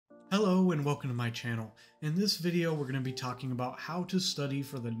Hello and welcome to my channel. In this video we're going to be talking about how to study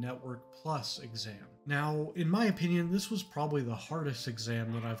for the Network Plus exam. Now, in my opinion, this was probably the hardest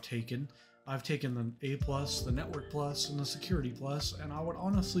exam that I've taken. I've taken the A+, the Network Plus, and the Security Plus, and I would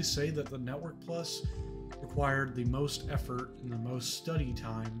honestly say that the Network Plus required the most effort and the most study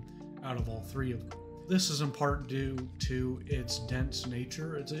time out of all three of them. This is in part due to its dense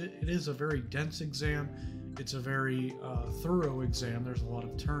nature. It is a very dense exam. It's a very thorough exam. There's a lot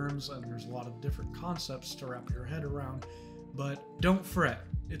of terms and there's a lot of different concepts to wrap your head around, but don't fret.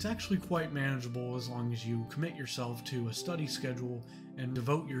 It's actually quite manageable as long as you commit yourself to a study schedule and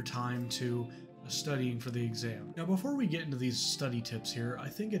devote your time to studying for the exam. Now, before we get into these study tips here, I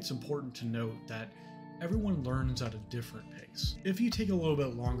think it's important to note that everyone learns at a different pace. If you take a little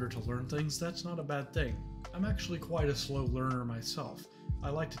bit longer to learn things, that's not a bad thing. I'm actually quite a slow learner myself. I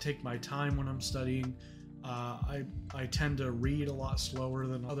like to take my time when I'm studying. I tend to read a lot slower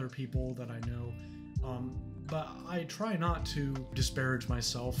than other people that I know, but I try not to disparage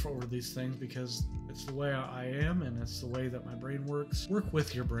myself over these things because it's the way I am and it's the way that my brain works. Work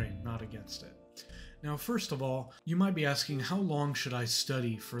with your brain, not against it. Now, first of all, you might be asking, how long should I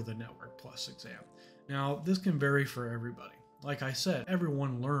study for the Network Plus exam? Now, this can vary for everybody. Like I said,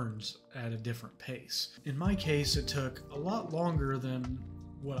 everyone learns at a different pace. In my case, it took a lot longer than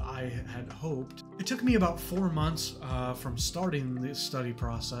what I had hoped. It took me about 4 months from starting the study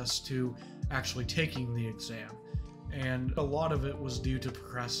process to actually taking the exam. And a lot of it was due to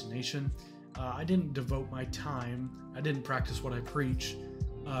procrastination. I didn't devote my time. I didn't practice what I preach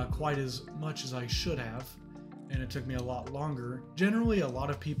quite as much as I should have. And it took me a lot longer. Generally, a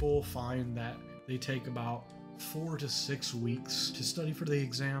lot of people find that they take about 4 to 6 weeks to study for the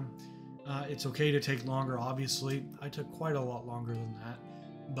exam. It's okay to take longer, obviously. I took quite a lot longer than that.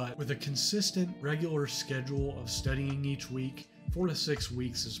 But with a consistent, regular schedule of studying each week, 4 to 6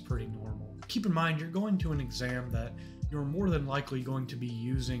 weeks is pretty normal. Keep in mind, you're going to an exam that you're more than likely going to be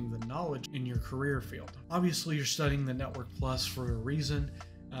using the knowledge in your career field. Obviously, you're studying the Network Plus for a reason.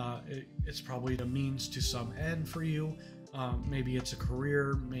 It's probably a means to some end for you. Maybe it's a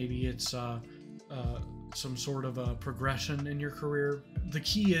career, maybe it's some sort of a progression in your career. The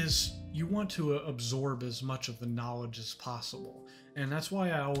key is you want to absorb as much of the knowledge as possible. And that's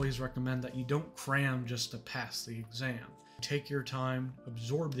why I always recommend that you don't cram just to pass the exam. Take your time,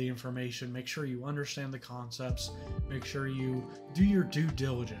 absorb the information, make sure you understand the concepts, make sure you do your due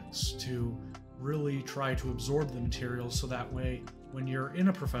diligence to really try to absorb the material so that way when you're in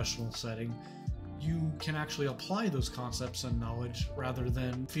a professional setting, you can actually apply those concepts and knowledge rather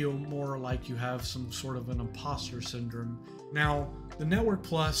than feel more like you have some sort of an imposter syndrome. Now, the Network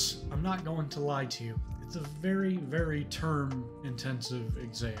Plus, I'm not going to lie to you, it's a very, very term-intensive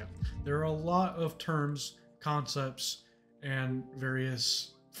exam. There are a lot of terms, concepts, and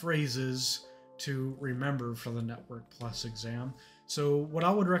various phrases to remember for the Network Plus exam. So what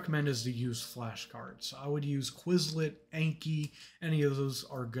I would recommend is to use flashcards. I would use Quizlet, Anki, any of those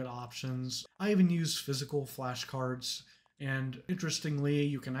are good options. I even use physical flashcards, and interestingly,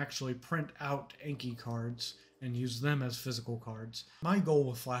 you can actually print out Anki cards and use them as physical cards. My goal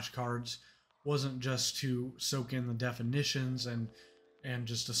with flashcards wasn't just to soak in the definitions and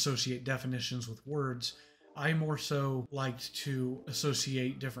just associate definitions with words. I more so liked to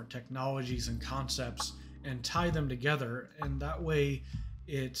associate different technologies and concepts and tie them together, and that way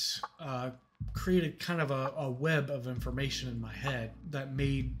it created kind of a web of information in my head that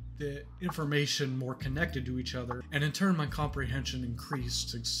made the information more connected to each other, and in turn my comprehension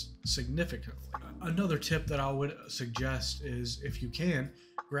increased significantly. Another tip that I would suggest is, if you can,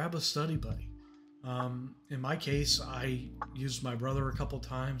 grab a study buddy. In my case, I used my brother a couple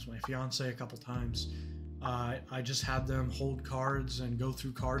times, my fiance a couple times. I just had them hold cards and go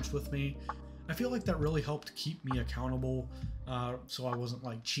through cards with me. I feel like that really helped keep me accountable, so I wasn't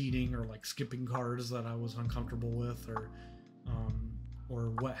like cheating or like skipping cards that I was uncomfortable with or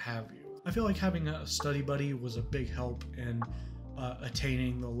what have you. I feel like having a study buddy was a big help in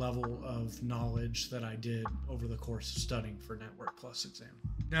attaining the level of knowledge that I did over the course of studying for Network Plus exam.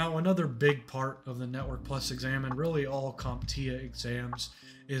 Now, another big part of the Network Plus exam, and really all CompTIA exams,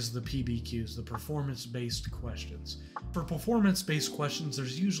 is the PBQs, the performance-based questions. For performance-based questions,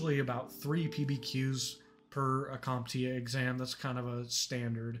 there's usually about 3 PBQs per a CompTIA exam. That's kind of a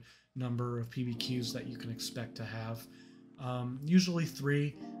standard number of PBQs that you can expect to have. Usually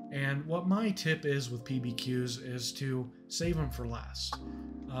 3. And what my tip is with PBQs is to save them for last.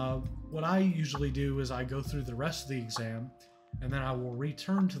 What I usually do is I go through the rest of the exam, and then I will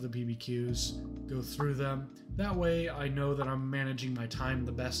return to the PBQs, go through them. That way I know that I'm managing my time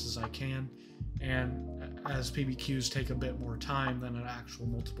the best as I can, and as PBQs take a bit more time than an actual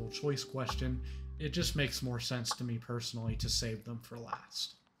multiple choice question, it just makes more sense to me personally to save them for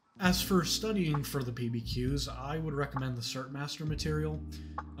last. As for studying for the PBQs, I would recommend the CertMaster material.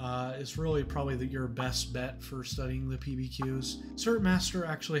 It's really probably your best bet for studying the PBQs. CertMaster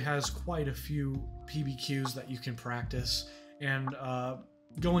actually has quite a few PBQs that you can practice, and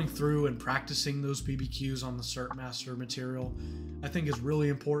going through and practicing those PBQs on the CertMaster material, I think is really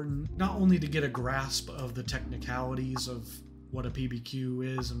important, not only to get a grasp of the technicalities of what a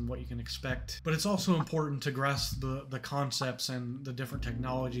PBQ is and what you can expect, but it's also important to grasp the concepts and the different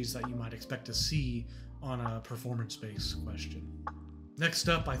technologies that you might expect to see on a performance-based question. Next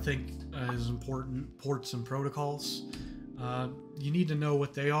up, I think is important, ports and protocols. You need to know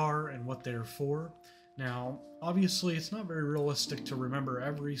what they are and what they're for. Now, obviously, it's not very realistic to remember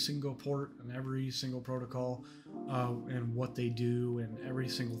every single port and every single protocol and what they do and every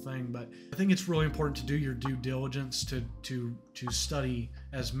single thing, but I think it's really important to do your due diligence to study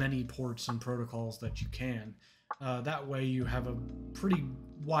as many ports and protocols that you can. That way you have a pretty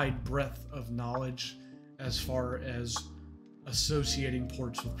wide breadth of knowledge as far as associating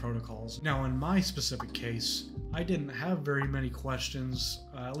ports with protocols. Now, in my specific case, I didn't have very many questions,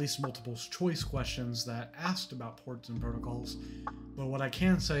 at least multiple choice questions that asked about ports and protocols, but what I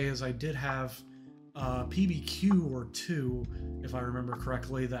can say is I did have a PBQ or two, if I remember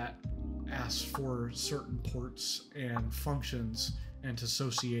correctly, that asked for certain ports and functions and to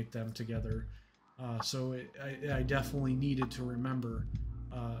associate them together. So I definitely needed to remember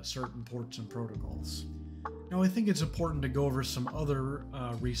certain ports and protocols. Now, I think it's important to go over some other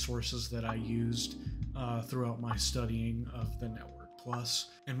resources that I used throughout my studying of the Network Plus,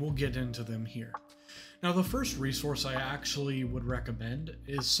 and we'll get into them here. Now, the first resource I actually would recommend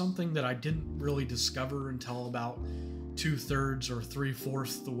is something that I didn't really discover until about 2/3 or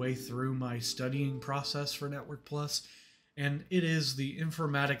 3/4 the way through my studying process for Network Plus, and it is the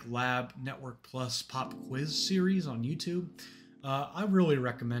Informatik Lab Network Plus Pop Quiz series on YouTube. I really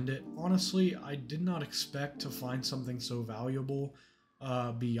recommend it. Honestly, I did not expect to find something so valuable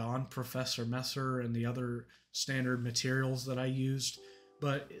beyond Professor Messer and the other standard materials that I used,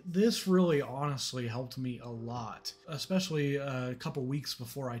 but this really honestly helped me a lot, especially a couple weeks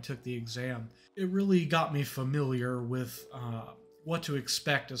before I took the exam. It really got me familiar with what to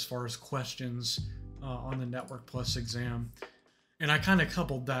expect as far as questions on the Network Plus exam. And I kind of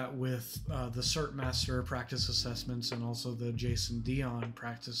coupled that with the CertMaster practice assessments and also the Jason Dion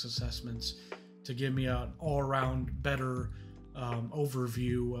practice assessments to give me an all-around better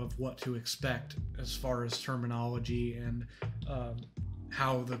overview of what to expect as far as terminology and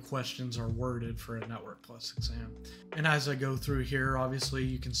how the questions are worded for a Network Plus exam. And as I go through here, obviously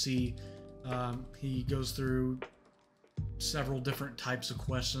you can see he goes through several different types of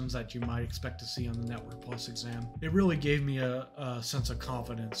questions that you might expect to see on the Network Plus exam. It really gave me a sense of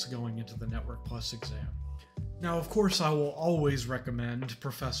confidence going into the Network Plus exam. Now, of course, I will always recommend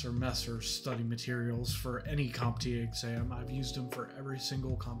Professor Messer's study materials for any CompTIA exam. I've used him for every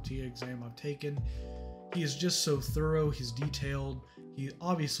single CompTIA exam I've taken. He is just so thorough, he's detailed, he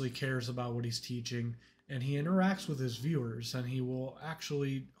obviously cares about what he's teaching, and he interacts with his viewers, and he will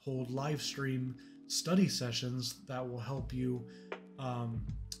actually hold live stream study sessions that will help you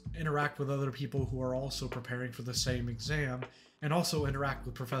interact with other people who are also preparing for the same exam, and also interact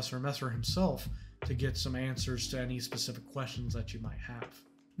with Professor Messer himself to get some answers to any specific questions that you might have.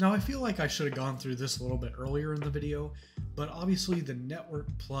 Now, I feel like I should have gone through this a little bit earlier in the video, but obviously the Network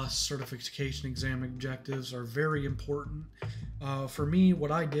Plus certification exam objectives are very important. For me,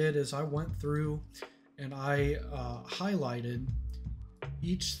 what I did is I went through and I highlighted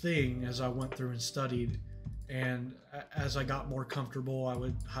each thing as I went through and studied, and as I got more comfortable, I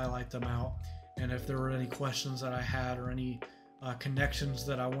would highlight them out, and if there were any questions that I had or any connections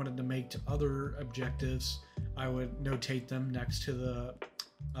that I wanted to make to other objectives, I would notate them next to the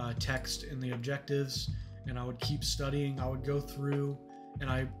text in the objectives, and I would keep studying. I would go through and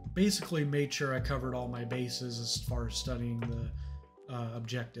I basically made sure I covered all my bases as far as studying the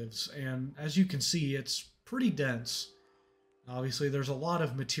objectives, and as you can see, it's pretty dense. Obviously, there's a lot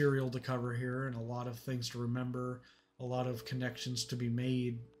of material to cover here and a lot of things to remember, a lot of connections to be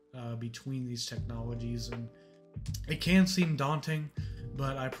made between these technologies, and it can seem daunting,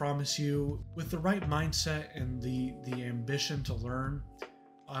 but I promise you, with the right mindset and the ambition to learn,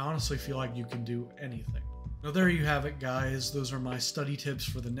 I honestly feel like you can do anything. Now, there you have it, guys. Those are my study tips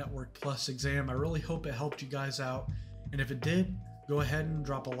for the Network Plus exam. I really hope it helped you guys out, and if it did, go ahead and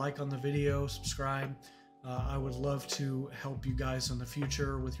drop a like on the video, subscribe. I would love to help you guys in the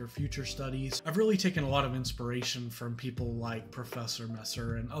future with your future studies. I've really taken a lot of inspiration from people like Professor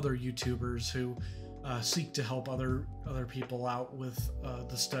Messer and other YouTubers who seek to help other people out with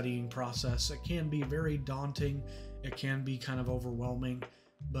the studying process. It can be very daunting. It can be kind of overwhelming,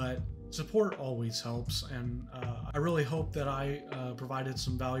 but support always helps. And I really hope that I provided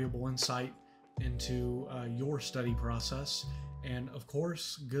some valuable insight into your study process. And of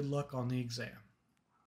course, good luck on the exam.